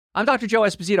I'm Dr. Joe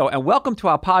Esposito, and welcome to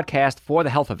our podcast, For the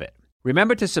Health of It.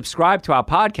 Remember to subscribe to our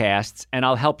podcasts, and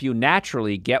I'll help you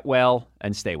naturally get well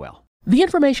and stay well. The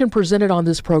information presented on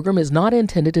this program is not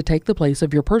intended to take the place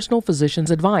of your personal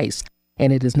physician's advice,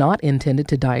 and it is not intended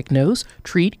to diagnose,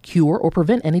 treat, cure, or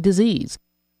prevent any disease.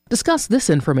 Discuss this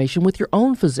information with your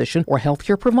own physician or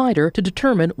healthcare provider to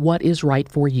determine what is right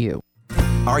for you.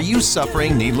 Are you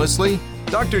suffering needlessly?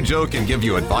 Dr. Joe can give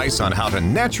you advice on how to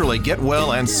naturally get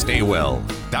well and stay well.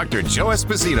 Dr. Joe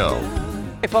Esposito.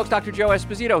 Hey folks, Dr. Joe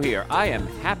Esposito here. I am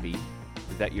happy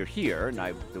that you're here, and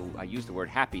I use the word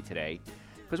happy today,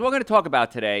 because what we're going to talk about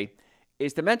today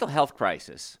is the mental health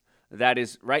crisis that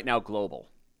is right now global.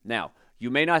 Now, you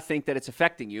may not think that it's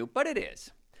affecting you, but it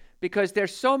is, because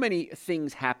there's so many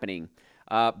things happening,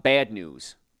 bad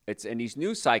news. It's in these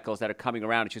news cycles that are coming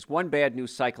around. It's just one bad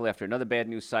news cycle after another bad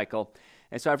news cycle.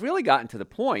 And so I've really gotten to the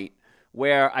point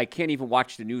where I can't even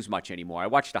watch the news much anymore. I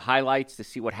watch the highlights to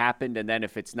see what happened, and then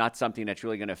if it's not something that's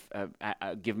really going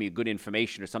to give me good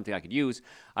information or something I could use,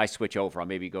 I switch over.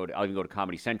 I'll even go to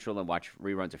Comedy Central and watch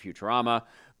reruns of Futurama.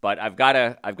 But I've got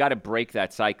to break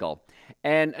that cycle,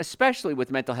 and especially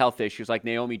with mental health issues like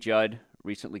Naomi Judd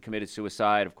recently committed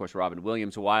suicide. Of course, Robin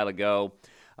Williams a while ago.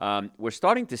 We're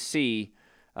starting to see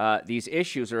these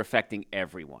issues are affecting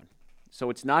everyone. So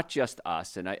it's not just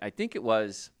us. And I think it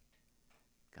was,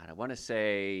 I want to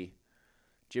say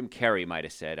Jim Carrey might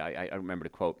have said, I don't remember the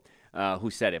quote, who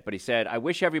said it, but he said, I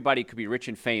wish everybody could be rich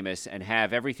and famous and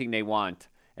have everything they want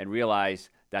and realize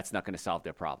that's not going to solve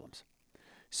their problems.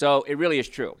 So it really is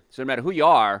true. So no matter who you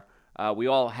are, we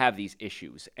all have these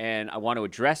issues. And I want to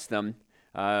address them,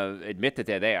 admit that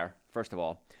they're there, first of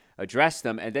all, address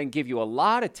them, and then give you a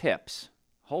lot of tips,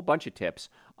 a whole bunch of tips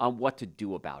on what to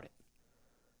do about it.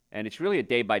 And it's really a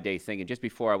day-by-day thing. And just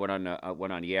before I went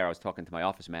on the air, I was talking to my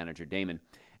office manager, Damon,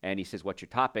 and he says, what's your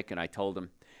topic? And I told him.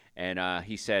 And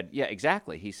he said, yeah,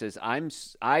 exactly. He says,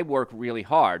 I work really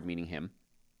hard, meaning him,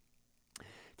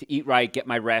 to eat right, get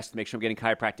my rest, make sure I'm getting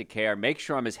chiropractic care, make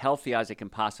sure I'm as healthy as I can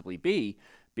possibly be,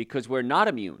 because we're not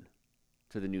immune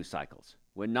to the news cycles.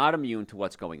 We're not immune to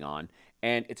what's going on,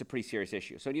 and it's a pretty serious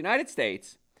issue. So in the United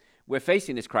States, we're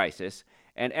facing this crisis,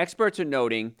 and experts are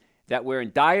noting that we're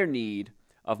in dire need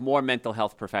of more mental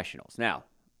health professionals. Now,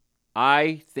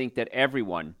 I think that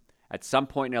everyone at some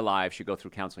point in their lives should go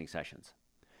through counseling sessions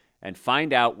and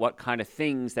find out what kind of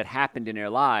things that happened in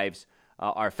their lives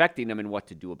are affecting them and what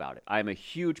to do about it. I'm a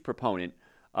huge proponent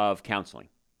of counseling.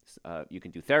 You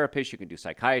can do therapists, you can do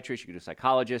psychiatrists, you can do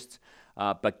psychologists,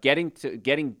 but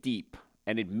getting deep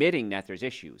and admitting that there's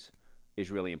issues is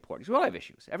really important. Because we all have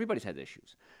issues. Everybody's had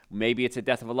issues. Maybe it's the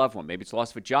death of a loved one. Maybe it's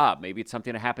loss of a job. Maybe it's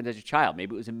something that happened as a child.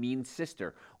 Maybe it was a mean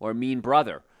sister or a mean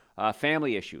brother.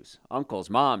 Family issues, uncles,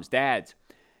 moms, dads.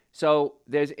 So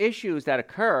there's issues that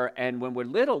occur, and when we're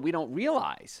little, we don't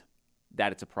realize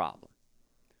that it's a problem.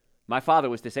 My father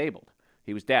was disabled.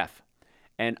 He was deaf.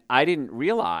 And I didn't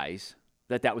realize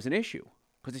that that was an issue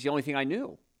because it's the only thing I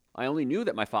knew. I only knew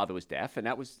that my father was deaf, and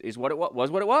that was what it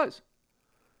was.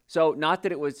 So not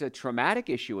that it was a traumatic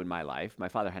issue in my life. My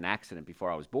father had an accident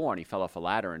before I was born. He fell off a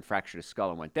ladder and fractured his skull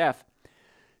and went deaf.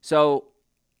 So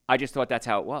I just thought that's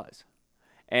how it was.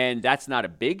 And that's not a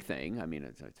big thing. I mean,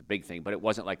 it's a big thing, but it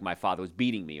wasn't like my father was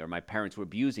beating me or my parents were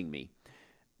abusing me.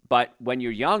 But when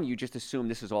you're young, you just assume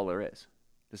this is all there is.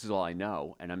 This is all I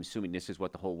know, and I'm assuming this is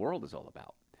what the whole world is all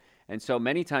about. And so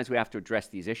many times we have to address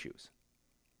these issues.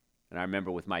 And I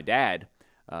remember with my dad,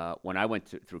 when I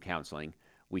went through counseling,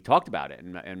 we talked about it,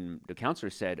 and the counselor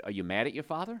said, are you mad at your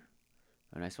father?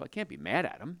 And I said, I can't be mad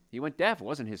at him. He went deaf. It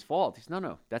wasn't his fault. He said,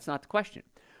 no, that's not the question.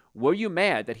 Were you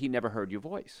mad that he never heard your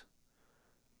voice?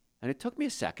 And it took me a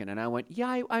second, and I went,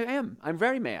 yeah, I am. I'm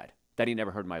very mad that he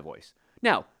never heard my voice.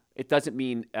 Now, it doesn't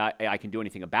mean I can do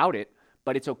anything about it,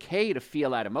 but it's okay to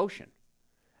feel that emotion.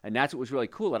 And that's what was really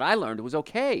cool that I learned. It was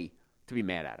okay to be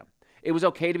mad at him. It was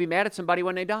okay to be mad at somebody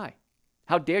when they die.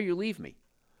 How dare you leave me?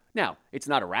 Now, it's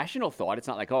not a rational thought. It's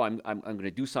not like, oh, I'm going to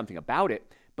do something about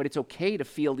it, but it's okay to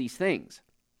feel these things.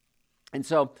 And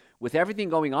so with everything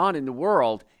going on in the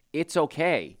world, it's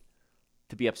okay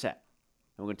to be upset.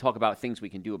 And we're going to talk about things we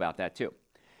can do about that too.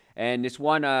 And this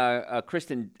one,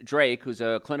 Kristen Drake, who's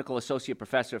a clinical associate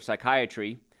professor of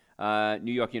psychiatry,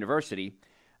 New York University,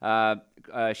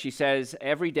 she says,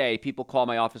 every day people call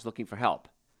my office looking for help.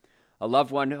 A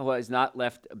loved one who has not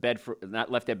left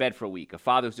their bed for a week. A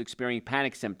father who's experiencing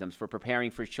panic symptoms for preparing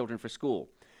for his children for school.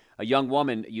 A young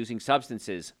woman using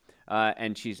substances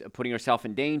and she's putting herself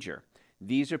in danger.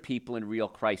 These are people in real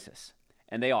crisis,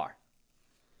 and they are.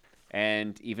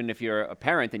 And even if you're a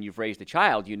parent and you've raised a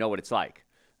child, you know what it's like.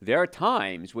 There are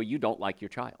times where you don't like your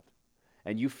child,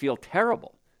 and you feel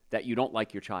terrible that you don't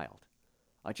like your child.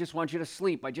 I just want you to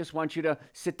sleep. I just want you to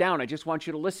sit down. I just want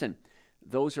you to listen.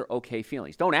 Those are okay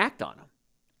feelings. Don't act on them,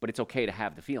 but it's okay to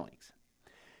have the feelings.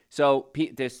 So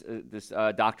this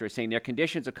doctor is saying their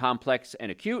conditions are complex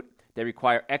and acute. They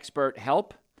require expert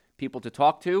help, people to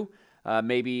talk to,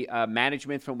 maybe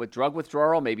management with drug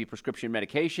withdrawal, maybe prescription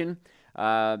medication.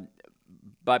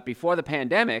 But before the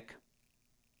pandemic,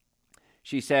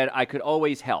 she said, I could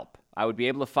always help. I would be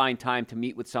able to find time to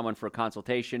meet with someone for a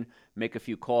consultation, make a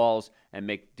few calls,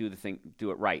 and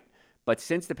do it right. But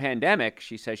since the pandemic,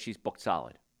 she says she's booked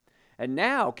solid. And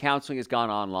now counseling has gone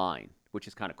online, which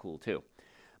is kind of cool too.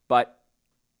 But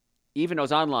even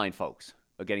those online folks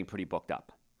are getting pretty booked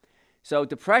up. So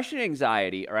depression and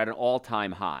anxiety are at an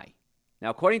all-time high. Now,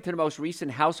 according to the most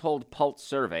recent Household Pulse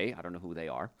survey, I don't know who they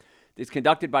are, it's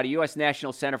conducted by the U.S.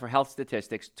 National Center for Health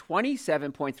Statistics,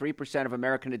 27.3% of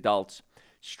American adults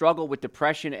struggle with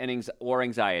depression or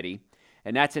anxiety,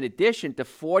 and that's in addition to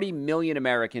 40 million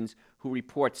Americans who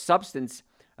report substance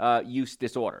use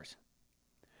disorders.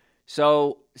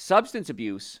 So substance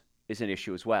abuse is an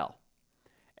issue as well.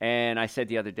 And I said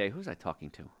the other day, who was I talking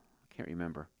to? I can't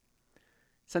remember.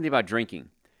 Something about drinking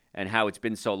and how it's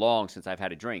been so long since I've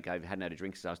had a drink. I hadn't had a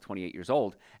drink since I was 28 years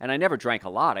old, and I never drank a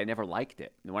lot. I never liked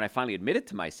it. And when I finally admitted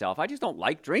to myself, I just don't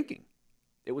like drinking.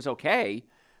 It was okay.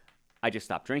 I just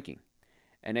stopped drinking.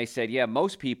 And they said, yeah,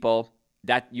 most people,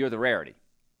 you're the rarity.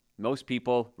 Most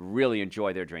people really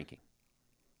enjoy their drinking.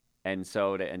 And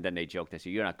then they joked, they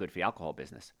said, you're not good for the alcohol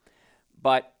business.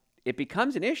 But it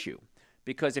becomes an issue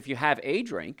because if you have a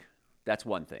drink, that's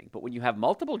one thing. But when you have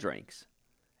multiple drinks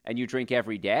and you drink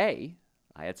every day,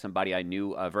 I had somebody I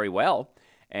knew very well,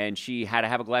 and she had to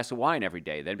have a glass of wine every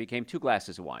day. Then it became 2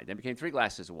 glasses of wine. Then it became 3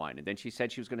 glasses of wine. And then she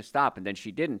said she was going to stop, and then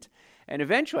she didn't. And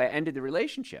eventually I ended the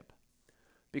relationship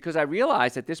because I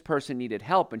realized that this person needed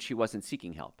help and she wasn't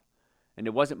seeking help. And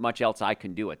there wasn't much else I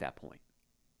can do at that point.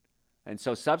 And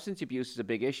so substance abuse is a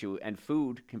big issue, and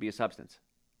food can be a substance.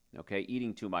 Okay,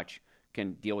 eating too much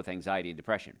can deal with anxiety and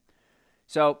depression.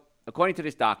 So according to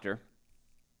this doctor,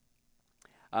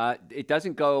 it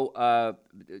doesn't go,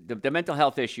 the mental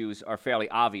health issues are fairly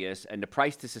obvious, and the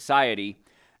price to society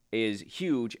is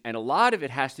huge, and a lot of it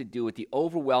has to do with the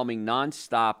overwhelming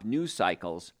nonstop news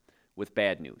cycles with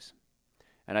bad news.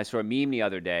 And I saw a meme the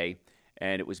other day,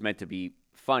 and it was meant to be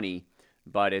funny,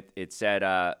 but it said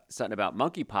something about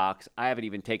monkeypox. I haven't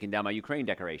even taken down my Ukraine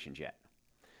decorations yet.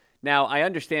 Now, I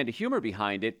understand the humor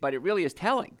behind it, but it really is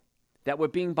telling that we're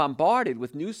being bombarded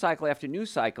with news cycle after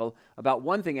news cycle about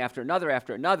one thing after another,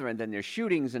 and then there's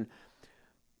shootings. And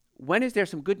when is there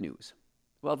some good news?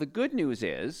 Well, the good news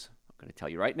is, I'm going to tell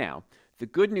you right now, the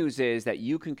good news is that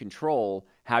you can control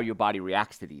how your body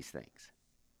reacts to these things.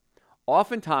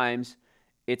 Oftentimes,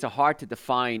 it's a hard to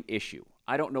define issue.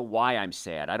 I don't know why I'm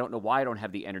sad. I don't know why I don't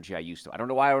have the energy I used to. I don't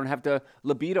know why I don't have the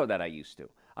libido that I used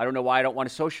to. I don't know why I don't want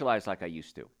to socialize like I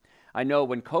used to. I know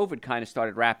when COVID kind of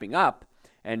started wrapping up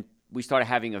and we started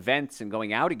having events and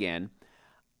going out again,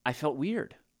 I felt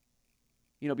weird.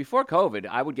 You know, before COVID,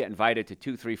 I would get invited to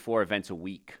 2, 3, 4 events a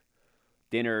week.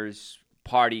 Dinners,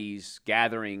 parties,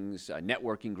 gatherings,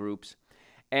 networking groups.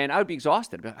 And I would be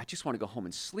exhausted. I just want to go home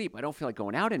and sleep. I don't feel like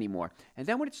going out anymore. And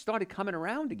then when it started coming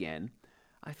around again,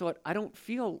 I thought, I don't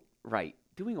feel right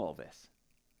doing all this.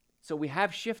 So we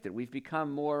have shifted. We've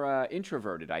become more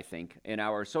introverted, I think, in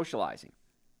our socializing.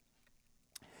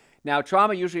 Now,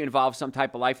 trauma usually involves some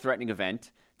type of life-threatening event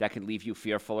that can leave you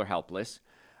fearful or helpless.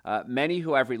 Many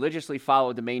who have religiously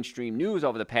followed the mainstream news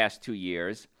over the past 2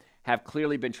 years have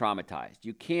clearly been traumatized.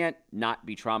 You can't not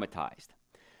be traumatized.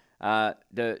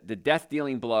 The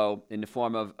death-dealing blow in the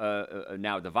form of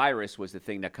now the virus was the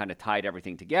thing that kind of tied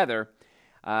everything together,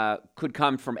 could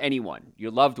come from anyone,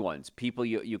 your loved ones, people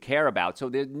you care about.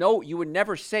 So you were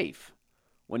never safe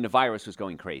when the virus was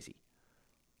going crazy.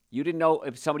 You didn't know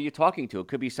if somebody you're talking to, it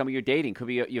could be somebody you're dating, could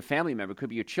be your family member, could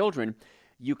be your children.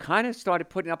 You kind of started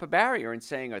putting up a barrier and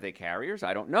saying, are they carriers?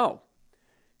 I don't know.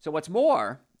 So what's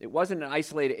more, it wasn't an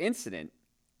isolated incident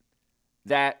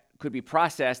that could be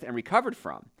processed and recovered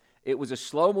from. It was a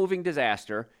slow-moving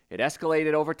disaster. It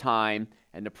escalated over time,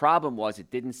 and the problem was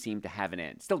it didn't seem to have an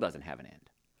end. Still doesn't have an end.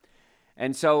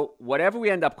 And so whatever we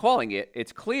end up calling it,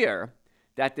 it's clear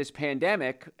that this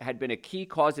pandemic had been a key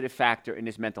causative factor in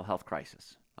this mental health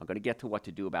crisis. I'm going to get to what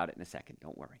to do about it in a second.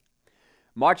 Don't worry.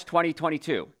 March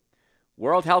 2022,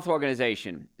 World Health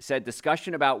Organization said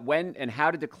discussion about when and how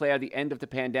to declare the end of the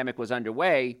pandemic was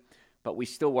underway, but we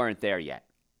still weren't there yet.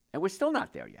 And we're still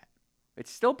not there yet. It's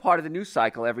still part of the news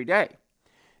cycle every day.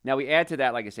 Now, we add to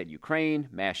that, like I said, Ukraine,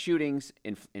 mass shootings,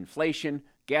 inflation,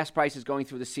 gas prices going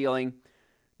through the ceiling.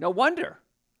 No wonder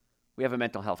we have a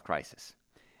mental health crisis.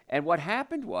 And what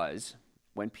happened was,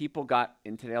 when people got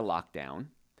into their lockdown,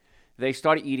 they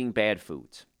started eating bad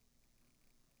foods.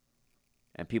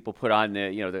 And people put on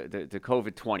the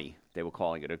COVID-20, they were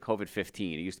calling it, a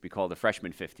COVID-15. It used to be called the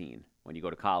freshman 15. When you go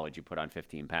to college, you put on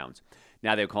 15 pounds.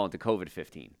 Now they're calling it the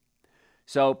COVID-15.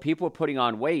 So people were putting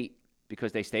on weight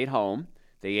because they stayed home,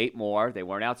 they ate more, they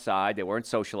weren't outside, they weren't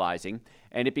socializing,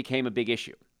 and it became a big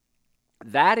issue.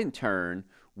 That, in turn,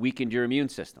 weakened your immune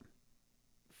system.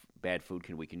 Bad food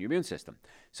can weaken your immune system.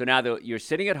 So now you're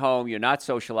sitting at home, you're not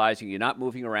socializing, you're not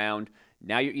moving around,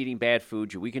 now you're eating bad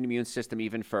food, you weaken the immune system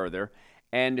even further,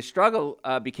 and the struggle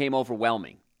became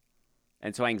overwhelming.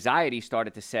 And so anxiety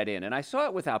started to set in. And I saw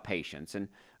it with our patients. And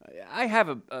I have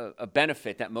a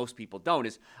benefit that most people don't,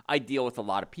 is I deal with a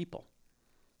lot of people.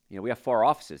 We have 4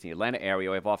 offices in the Atlanta area.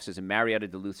 We have offices in Marietta,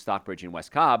 Duluth, Stockbridge, and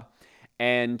West Cobb.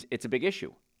 And it's a big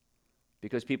issue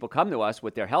because people come to us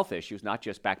with their health issues, not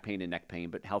just back pain and neck pain,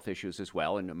 but health issues as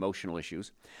well and emotional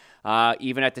issues,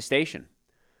 even at the station.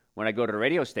 When I go to the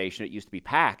radio station, it used to be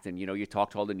packed, and, you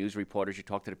talk to all the news reporters, you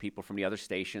talk to the people from the other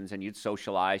stations, and you'd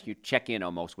socialize, you'd check in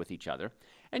almost with each other,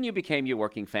 and you became your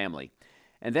working family.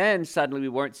 And then suddenly we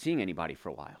weren't seeing anybody for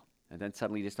a while. And then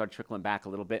suddenly they started trickling back a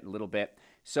little bit.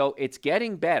 So it's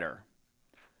getting better,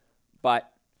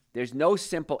 but there's no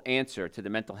simple answer to the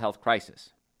mental health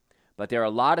crisis. But there are a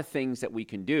lot of things that we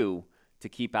can do to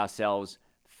keep ourselves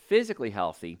physically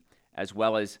healthy as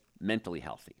well as mentally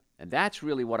healthy. And that's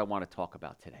really what I want to talk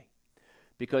about today.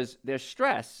 Because there's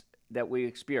stress that we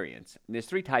experience. And there's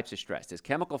 3 types of stress. There's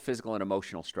chemical, physical, and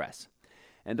emotional stress.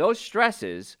 And those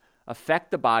stresses affect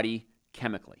the body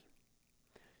chemically.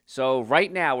 So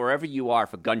right now, wherever you are,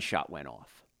 if a gunshot went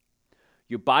off,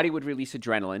 your body would release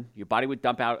adrenaline. Your body would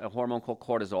dump out a hormone called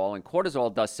cortisol. And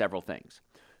cortisol does several things.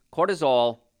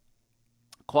 Cortisol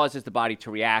causes the body to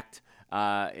react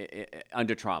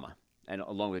under trauma, and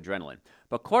along with adrenaline.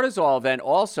 But cortisol then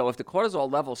also, if the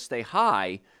cortisol levels stay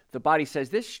high, the body says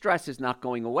this stress is not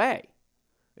going away.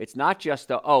 It's not just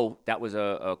that was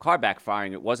a car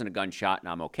backfiring, it wasn't a gunshot, and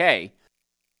I'm okay.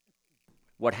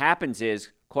 What happens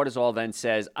is cortisol then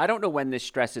says, I don't know when this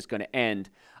stress is going to end.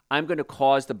 I'm going to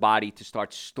cause the body to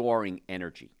start storing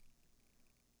energy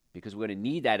because we're going to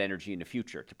need that energy in the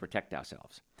future to protect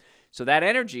ourselves. So that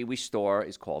energy we store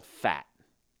is called fat.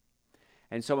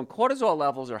 And so when cortisol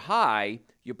levels are high,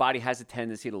 your body has a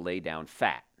tendency to lay down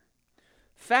fat.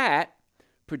 Fat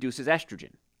produces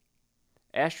estrogen.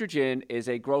 Estrogen is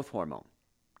a growth hormone.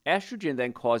 Estrogen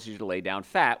then causes you to lay down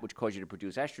fat, which causes you to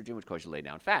produce estrogen, which causes you to lay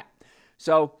down fat.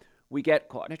 So we get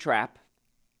caught in a trap,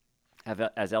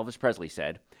 as Elvis Presley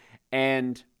said,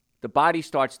 and the body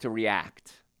starts to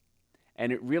react.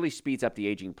 And it really speeds up the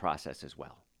aging process as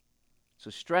well. So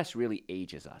stress really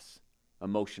ages us,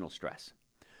 emotional stress.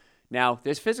 Now,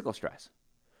 there's physical stress.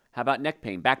 How about neck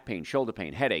pain, back pain, shoulder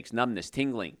pain, headaches, numbness,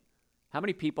 tingling? How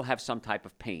many people have some type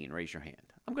of pain? Raise your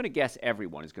hand. I'm going to guess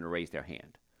everyone is going to raise their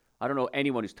hand. I don't know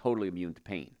anyone who's totally immune to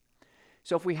pain.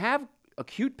 So if we have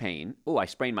acute pain, I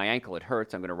sprained my ankle, it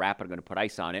hurts, I'm going to wrap it, I'm going to put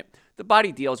ice on it. The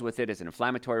body deals with it as an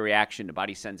inflammatory reaction. The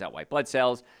body sends out white blood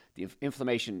cells. The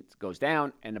inflammation goes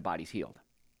down, and the body's healed.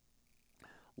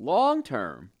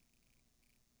 Long-term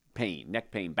pain,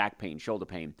 neck pain, back pain, shoulder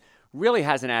pain, really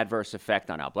has an adverse effect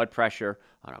on our blood pressure,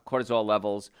 on our cortisol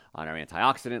levels, on our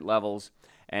antioxidant levels,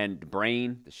 and the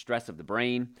brain, the stress of the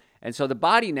brain. And so the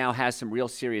body now has some real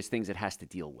serious things it has to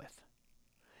deal with.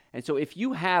 And so if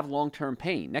you have long-term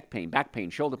pain, neck pain, back pain,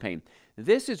 shoulder pain,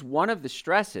 this is one of the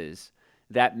stresses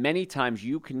that many times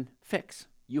you can fix,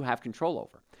 you have control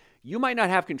over. You might not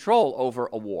have control over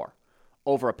a war,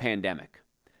 over a pandemic,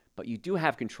 but you do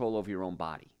have control over your own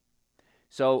body.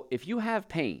 So if you have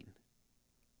pain,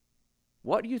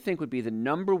 what do you think would be the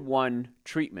number one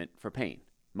treatment for pain?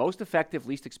 Most effective,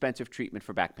 least expensive treatment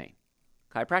for back pain?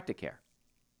 Chiropractic care.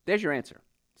 There's your answer.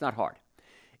 It's not hard.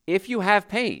 If you have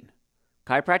pain,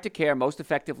 chiropractic care, most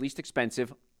effective, least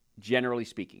expensive, generally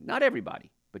speaking. Not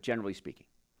everybody, but generally speaking.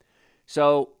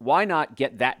 So why not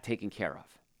get that taken care of?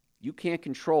 You can't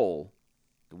control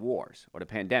the wars or the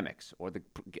pandemics or the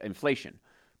inflation,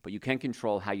 but you can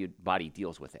control how your body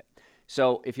deals with it.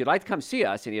 So if you'd like to come see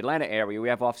us in the Atlanta area, we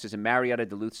have offices in Marietta,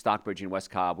 Duluth, Stockbridge, and West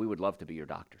Cobb. We would love to be your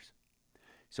doctors.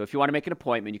 So if you want to make an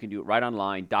appointment, you can do it right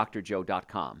online,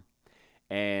 drjoe.com.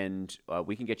 And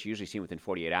we can get you usually seen within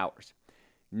 48 hours.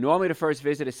 Normally the first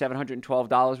visit is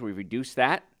 $712. We've reduced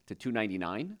that to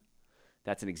 $299.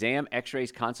 That's an exam,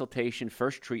 x-rays, consultation,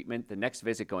 first treatment, the next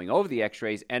visit going over the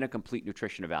x-rays, and a complete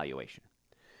nutrition evaluation.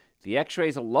 The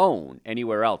x-rays alone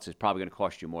anywhere else is probably going to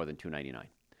cost you more than $299.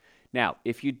 Now,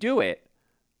 if you do it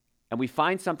and we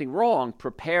find something wrong,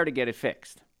 prepare to get it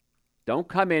fixed. Don't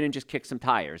come in and just kick some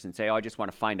tires and say, I just want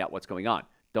to find out what's going on.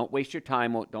 Don't waste your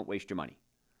time. Don't waste your money.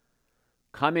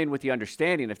 Come in with the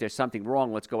understanding if there's something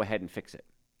wrong, let's go ahead and fix it.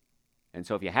 And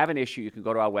so if you have an issue, you can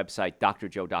go to our website,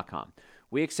 drjoe.com.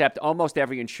 We accept almost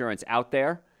every insurance out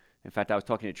there. In fact, I was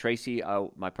talking to Tracy,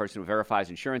 my person who verifies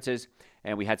insurances,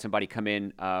 and we had somebody come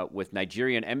in with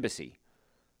Nigerian Embassy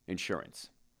insurance.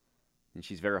 And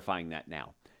she's verifying that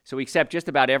now. So we accept just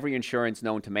about every insurance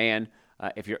known to man.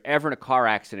 If you're ever in a car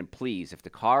accident, please, if the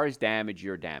car is damaged,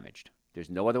 you're damaged. There's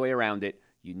no other way around it.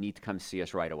 You need to come see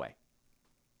us right away.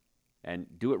 And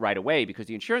do it right away because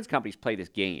the insurance companies play this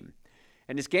game.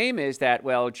 And this game is that,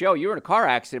 well, Joe, you were in a car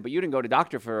accident, but you didn't go to the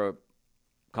doctor for a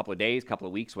couple of days, couple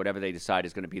of weeks, whatever they decide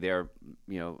is going to be their,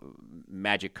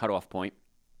 magic cutoff point.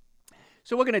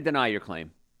 So we're going to deny your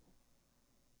claim.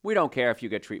 We don't care if you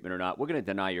get treatment or not. We're going to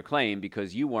deny your claim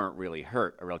because you weren't really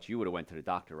hurt, or else you would have went to the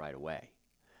doctor right away.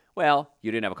 Well,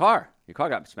 you didn't have a car. Your car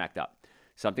got smacked up.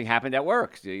 Something happened at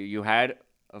work. You had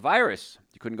a virus.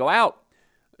 You couldn't go out.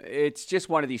 It's just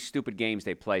one of these stupid games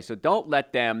they play. So don't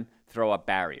let them throw up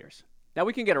barriers. Now,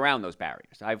 we can get around those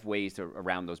barriers. I've ways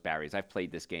around those barriers. I've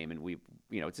played this game, and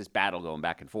it's this battle going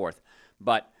back and forth.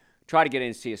 But try to get in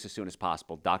and see us as soon as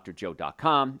possible.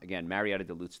 drjoe.com. Again, Marietta,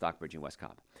 Duluth, Stockbridge, and West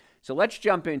Cobb. So let's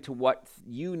jump into what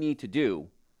you need to do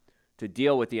to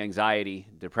deal with the anxiety,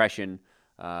 depression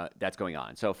that's going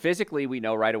on. So physically, we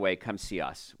know right away, come see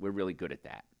us. We're really good at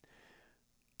that.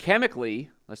 Chemically,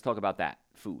 let's talk about that,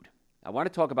 food. I want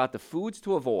to talk about the foods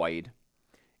to avoid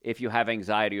if you have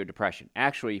anxiety or depression.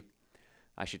 Actually,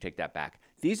 I should take that back.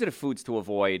 These are the foods to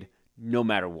avoid no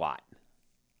matter what.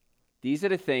 These are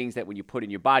the things that when you put in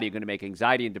your body are going to make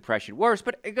anxiety and depression worse,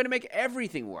 but are going to make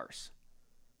everything worse.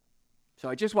 So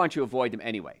I just want you to avoid them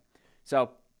anyway.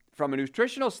 So from a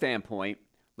nutritional standpoint,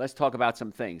 let's talk about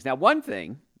some things. Now, one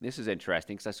thing, this is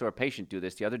interesting because I saw a patient do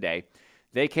this the other day.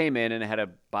 They came in and had a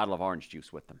bottle of orange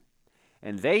juice with them.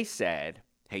 And they said,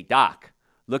 hey, doc,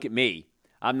 look at me.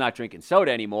 I'm not drinking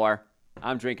soda anymore.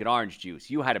 I'm drinking orange juice.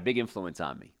 You had a big influence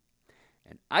on me.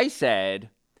 And I said,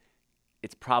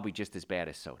 it's probably just as bad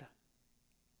as soda.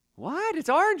 What? It's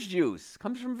orange juice.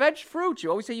 Comes from fruits. You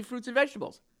always say you fruits and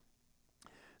vegetables.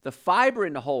 The fiber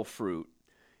in the whole fruit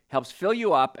helps fill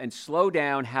you up and slow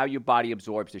down how your body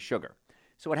absorbs the sugar.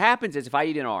 So what happens is if I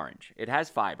eat an orange, it has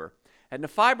fiber, and the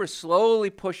fiber slowly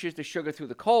pushes the sugar through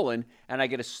the colon, and I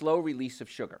get a slow release of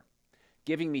sugar,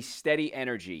 giving me steady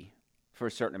energy for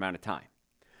a certain amount of time.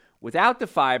 Without the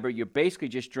fiber, you're basically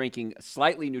just drinking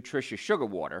slightly nutritious sugar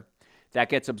water that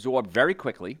gets absorbed very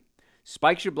quickly,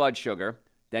 spikes your blood sugar,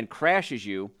 then crashes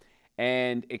you,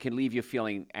 and it can leave you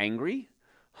feeling angry,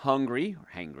 hungry, or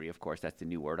hangry, of course, that's the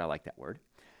new word. I like that word.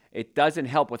 It doesn't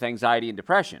help with anxiety and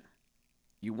depression.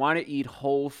 You want to eat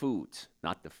whole foods,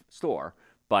 not the store,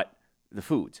 but the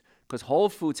foods, because whole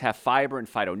foods have fiber and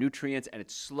phytonutrients, and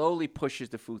it slowly pushes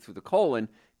the food through the colon,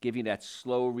 giving that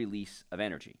slow release of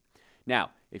energy.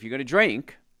 Now, if you're going to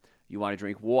drink, you want to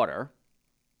drink water.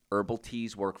 Herbal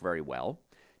teas work very well.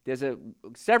 There's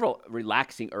several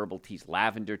relaxing herbal teas,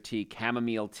 lavender tea,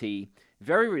 chamomile tea,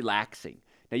 very relaxing.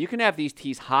 Now, you can have these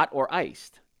teas hot or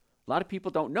iced. A lot of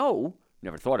people don't know,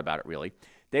 never thought about it really.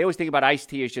 They always think about iced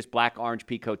tea as just black orange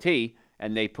pekoe tea,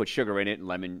 and they put sugar in it and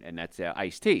lemon, and that's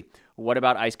iced tea. What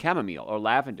about iced chamomile or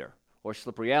lavender or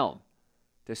slippery elm?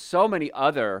 There's so many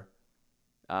other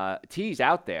teas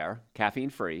out there,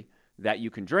 caffeine-free, that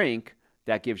you can drink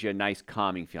that gives you a nice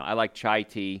calming feeling. I like chai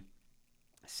tea,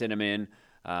 cinnamon.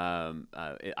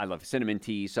 I love cinnamon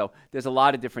tea. So there's a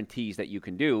lot of different teas that you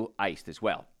can do iced as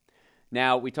well.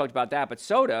 Now, we talked about that, but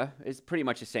soda is pretty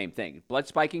much the same thing. Blood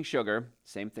spiking sugar,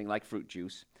 same thing like fruit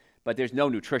juice, but there's no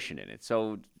nutrition in it.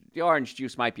 So the orange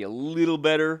juice might be a little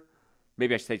better.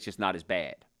 Maybe I should say it's just not as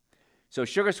bad. So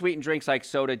sugar-sweetened drinks like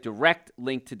soda, direct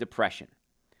link to depression.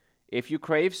 If you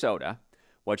crave soda,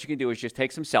 what you can do is just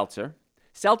take some seltzer.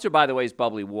 Seltzer, by the way, is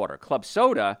bubbly water. Club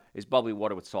soda is bubbly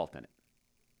water with salt in it.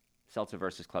 Seltzer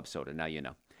versus club soda, now you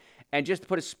know. And just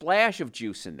put a splash of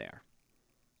juice in there.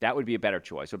 That would be a better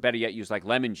choice. Or better yet, use like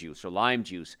lemon juice or lime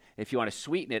juice. If you want to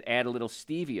sweeten it, add a little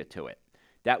stevia to it.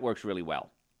 That works really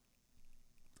well.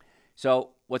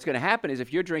 So what's going to happen is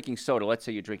if you're drinking soda, let's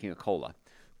say you're drinking a cola.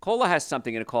 Cola has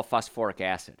something in it called phosphoric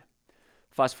acid.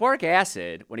 Phosphoric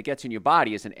acid, when it gets in your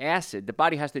body, is an acid. The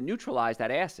body has to neutralize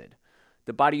that acid.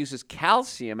 The body uses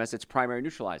calcium as its primary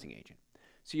neutralizing agent.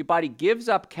 So your body gives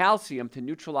up calcium to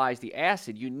neutralize the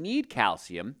acid. You need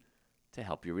calcium to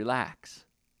help you relax.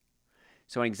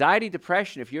 So anxiety,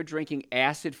 depression, if you're drinking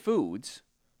acid foods,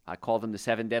 I call them the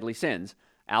 7 deadly sins,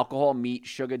 alcohol, meat,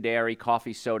 sugar, dairy,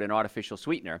 coffee, soda, and artificial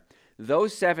sweetener,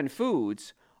 those 7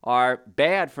 foods are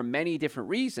bad for many different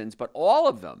reasons, but all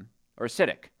of them are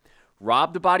acidic.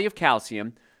 Rob the body of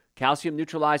calcium, Calcium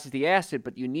neutralizes the acid,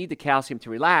 but you need the calcium to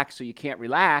relax, so you can't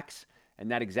relax, and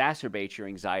that exacerbates your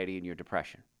anxiety and your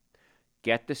depression.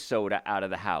 Get the soda out of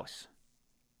the house.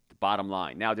 The bottom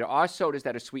line. Now, there are sodas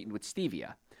that are sweetened with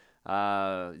stevia.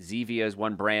 Zevia is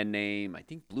one brand name. I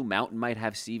think Blue Mountain might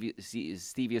have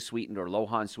stevia sweetened or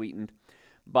Lohan sweetened.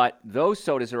 But those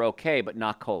sodas are okay, but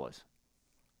not colas.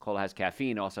 Cola has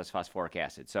caffeine, also has phosphoric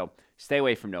acid. So stay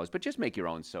away from those, but just make your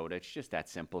own soda. It's just that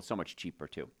simple. It's so much cheaper,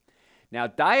 too. Now,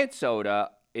 diet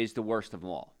soda is the worst of them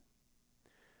all.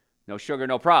 No sugar,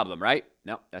 no problem, right?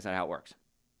 No, that's not how it works.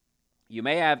 You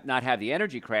may not have the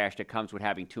energy crash that comes with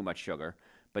having too much sugar,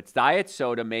 but diet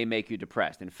soda may make you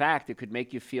depressed. In fact, it could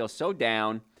make you feel so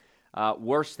down,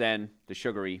 worse than the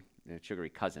sugary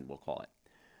cousin, we'll call it.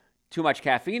 Too much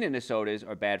caffeine in the sodas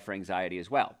are bad for anxiety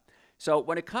as well. So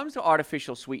when it comes to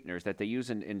artificial sweeteners that they use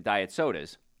in diet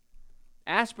sodas,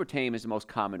 aspartame is the most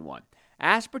common one.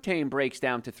 Aspartame breaks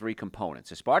down to 3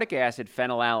 components: aspartic acid,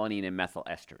 phenylalanine, and methyl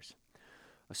esters.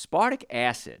 Aspartic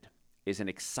acid is an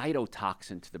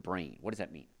excitotoxin to the brain. What does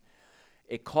that mean?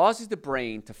 It causes the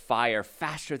brain to fire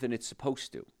faster than it's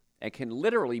supposed to and can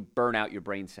literally burn out your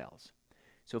brain cells.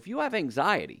 So if you have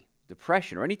anxiety,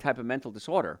 depression, or any type of mental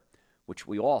disorder, which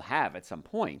we all have at some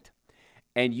point,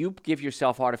 and you give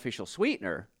yourself artificial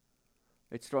sweetener,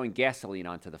 it's throwing gasoline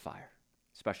onto the fire,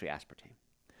 especially aspartame.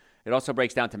 It also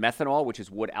breaks down to methanol, which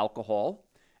is wood alcohol,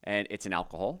 and it's an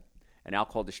alcohol. And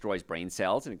alcohol destroys brain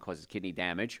cells, and it causes kidney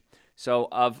damage. So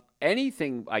of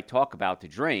anything I talk about to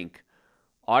drink,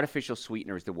 artificial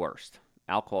sweetener is the worst.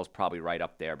 Alcohol is probably right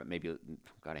up there, but maybe,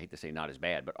 God, I hate to say not as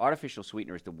bad, but artificial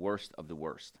sweetener is the worst of the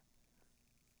worst.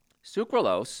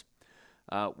 Sucralose,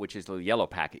 which is the yellow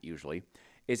packet usually,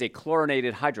 is a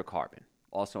chlorinated hydrocarbon,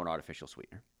 also an artificial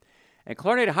sweetener. And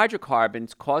chlorinated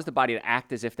hydrocarbons cause the body to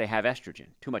act as if they have estrogen,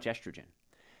 too much estrogen.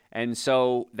 And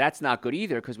so that's not good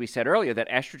either, because we said earlier that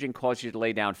estrogen causes you to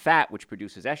lay down fat, which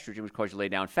produces estrogen, which causes you to lay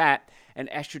down fat, and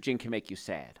estrogen can make you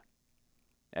sad.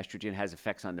 Estrogen has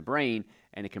effects on the brain,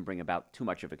 and it can bring about, too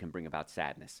much of it can bring about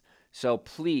sadness. So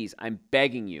please, I'm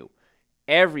begging you,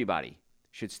 everybody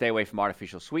should stay away from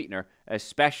artificial sweetener,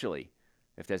 especially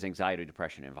if there's anxiety or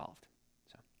depression involved.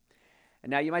 And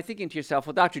now you might be thinking to yourself,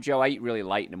 well, Dr. Joe, I eat really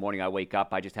light in the morning. I wake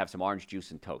up, I just have some orange juice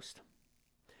and toast.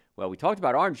 Well, we talked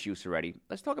about orange juice already.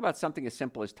 Let's talk about something as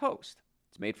simple as toast.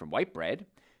 It's made from white bread.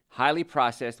 Highly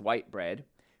processed white bread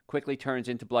quickly turns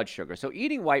into blood sugar. So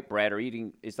eating white bread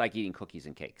is like eating cookies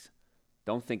and cakes.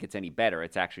 Don't think it's any better.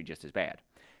 It's actually just as bad.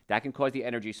 That can cause the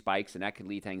energy spikes, and that can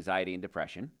lead to anxiety and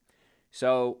depression.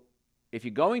 So if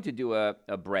you're going to do a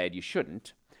bread, you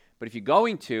shouldn't. But if you're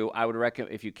going to, I would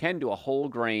recommend, if you can, do a whole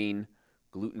grain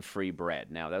gluten-free bread.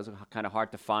 Now, those are kind of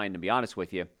hard to find, to be honest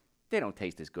with you. They don't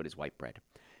taste as good as white bread.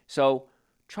 So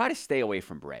try to stay away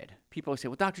from bread. People say,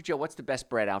 well, Dr. Joe, what's the best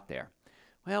bread out there?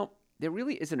 Well, there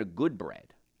really isn't a good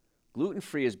bread.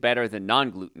 Gluten-free is better than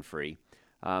non-gluten-free.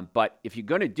 But if you're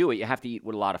going to do it, you have to eat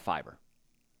with a lot of fiber.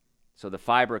 So the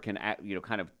fiber can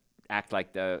act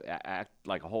like a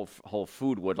whole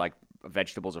food would, like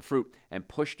vegetables or fruit, and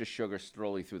push the sugar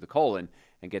slowly through the colon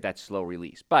and get that slow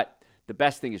release. But the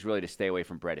best thing is really to stay away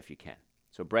from bread if you can.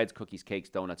 So breads, cookies, cakes,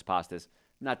 donuts, pastas,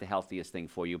 not the healthiest thing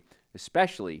for you,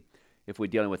 especially if we're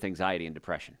dealing with anxiety and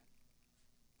depression.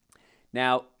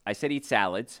 Now, I said eat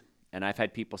salads, and I've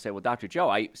had people say, well, Dr. Joe,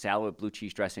 I eat salad with blue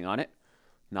cheese dressing on it.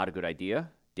 Not a good idea.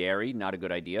 Dairy, not a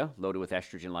good idea, loaded with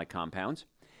estrogen-like compounds.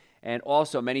 And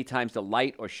also, many times the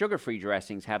light or sugar-free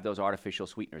dressings have those artificial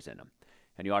sweeteners in them.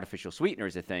 And the artificial sweetener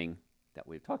is a thing that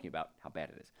we're talking about, how bad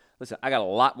it is. Listen, I got a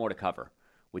lot more to cover.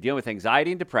 We're dealing with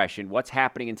anxiety and depression, what's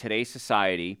happening in today's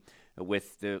society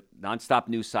with the nonstop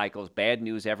news cycles, bad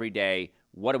news every day.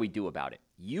 What do we do about it?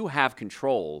 You have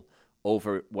control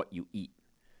over what you eat.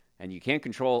 And you can't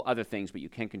control other things, but you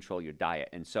can control your diet.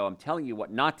 And so I'm telling you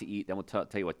what not to eat, then we'll tell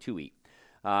you what to eat.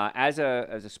 As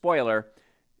a spoiler,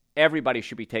 everybody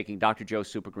should be taking Dr.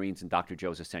 Joe's Super Greens and Dr.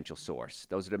 Joe's Essential Source.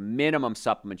 Those are the minimum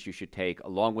supplements you should take,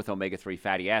 along with omega-3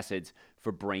 fatty acids,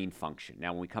 for brain function.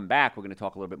 Now, when we come back, we're going to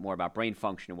talk a little bit more about brain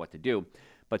function and what to do.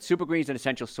 But Super Greens and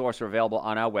Essential Source are available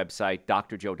on our website,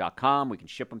 drjoe.com. We can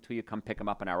ship them to you. Come pick them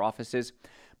up in our offices.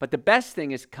 But the best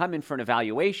thing is come in for an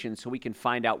evaluation so we can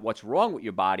find out what's wrong with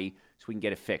your body so we can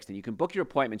get it fixed. And you can book your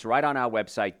appointments right on our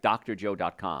website,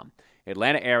 drjoe.com.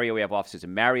 Atlanta area, we have offices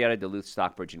in Marietta, Duluth,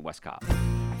 Stockbridge, and West Cobb.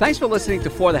 Thanks for listening to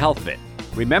For the Health of It.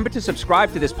 Remember to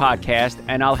subscribe to this podcast,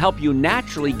 and I'll help you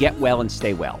naturally get well and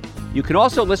stay well. You can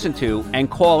also listen to and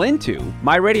call into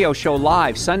my radio show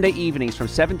live Sunday evenings from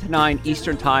 7 to 9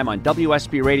 Eastern Time on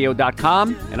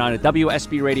WSBRadio.com and on a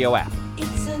WSB Radio app.